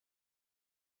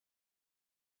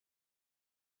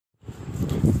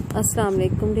Assalamu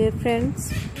alaikum dear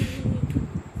friends,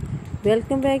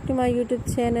 welcome back to my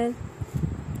YouTube channel.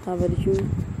 How are you?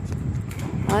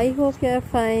 I hope you are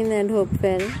fine and hope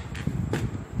well.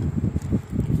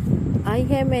 I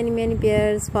have many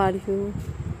prayers for you.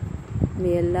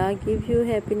 May Allah give you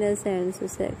happiness and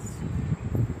success.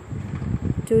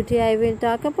 Today I will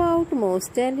talk about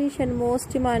most stylish and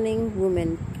most demanding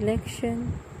women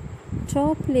collection,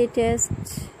 top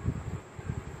latest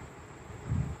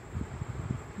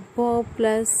bob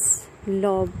plus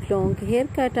lob long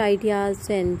haircut ideas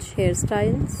and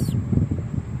hairstyles.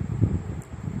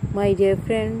 My dear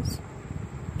friends,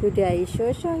 today I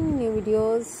showing new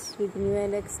videos with new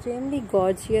and extremely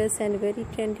gorgeous and very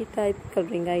trendy type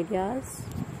coloring ideas.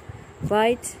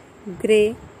 White,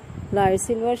 grey, light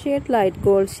silver shade, light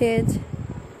gold shade,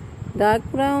 dark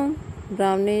brown,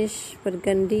 brownish,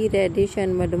 burgundy, reddish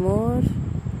and mud more.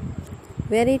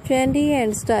 Very trendy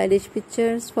and stylish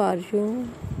pictures for you.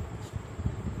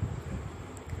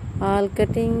 All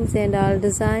cuttings and all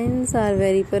designs are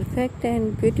very perfect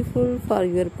and beautiful for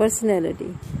your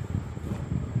personality.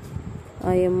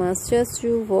 I must just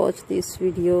you watch this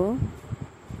video.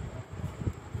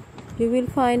 You will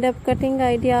find up cutting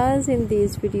ideas in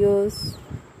these videos.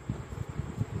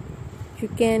 You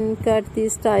can cut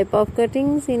this type of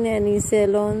cuttings in any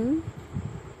salon.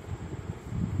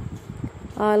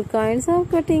 All kinds of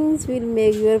cuttings will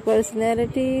make your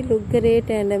personality look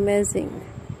great and amazing.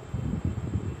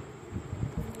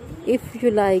 If you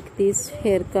like this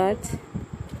haircut,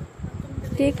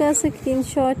 take a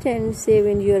screenshot and save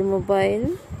in your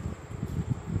mobile.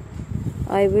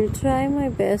 I will try my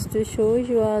best to show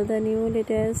you all the new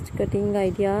latest cutting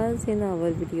ideas in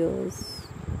our videos.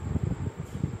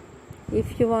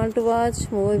 If you want to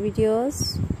watch more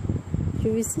videos,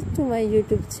 you visit to my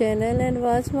YouTube channel and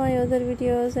watch my other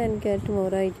videos and get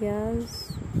more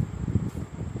ideas.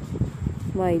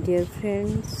 My dear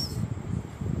friends,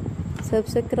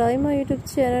 subscribe my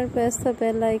YouTube channel, press the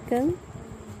bell icon.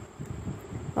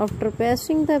 After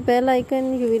pressing the bell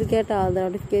icon, you will get all the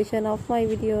notification of my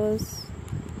videos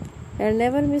and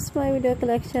never miss my video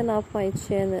collection of my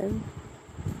channel.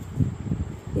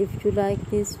 If you like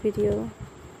this video,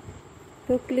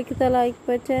 do click the like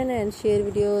button and share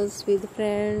videos with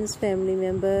friends, family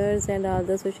members and all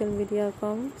the social media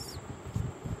accounts.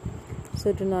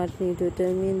 So do not need to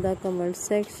tell me in the comment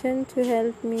section to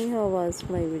help me how was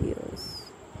my videos.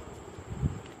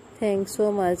 Thanks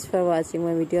so much for watching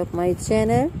my video of my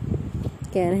channel.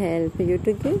 Can help you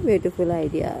to give beautiful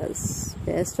ideas.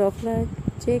 Best of luck.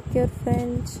 Take care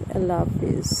friends. Allah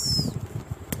Hafiz.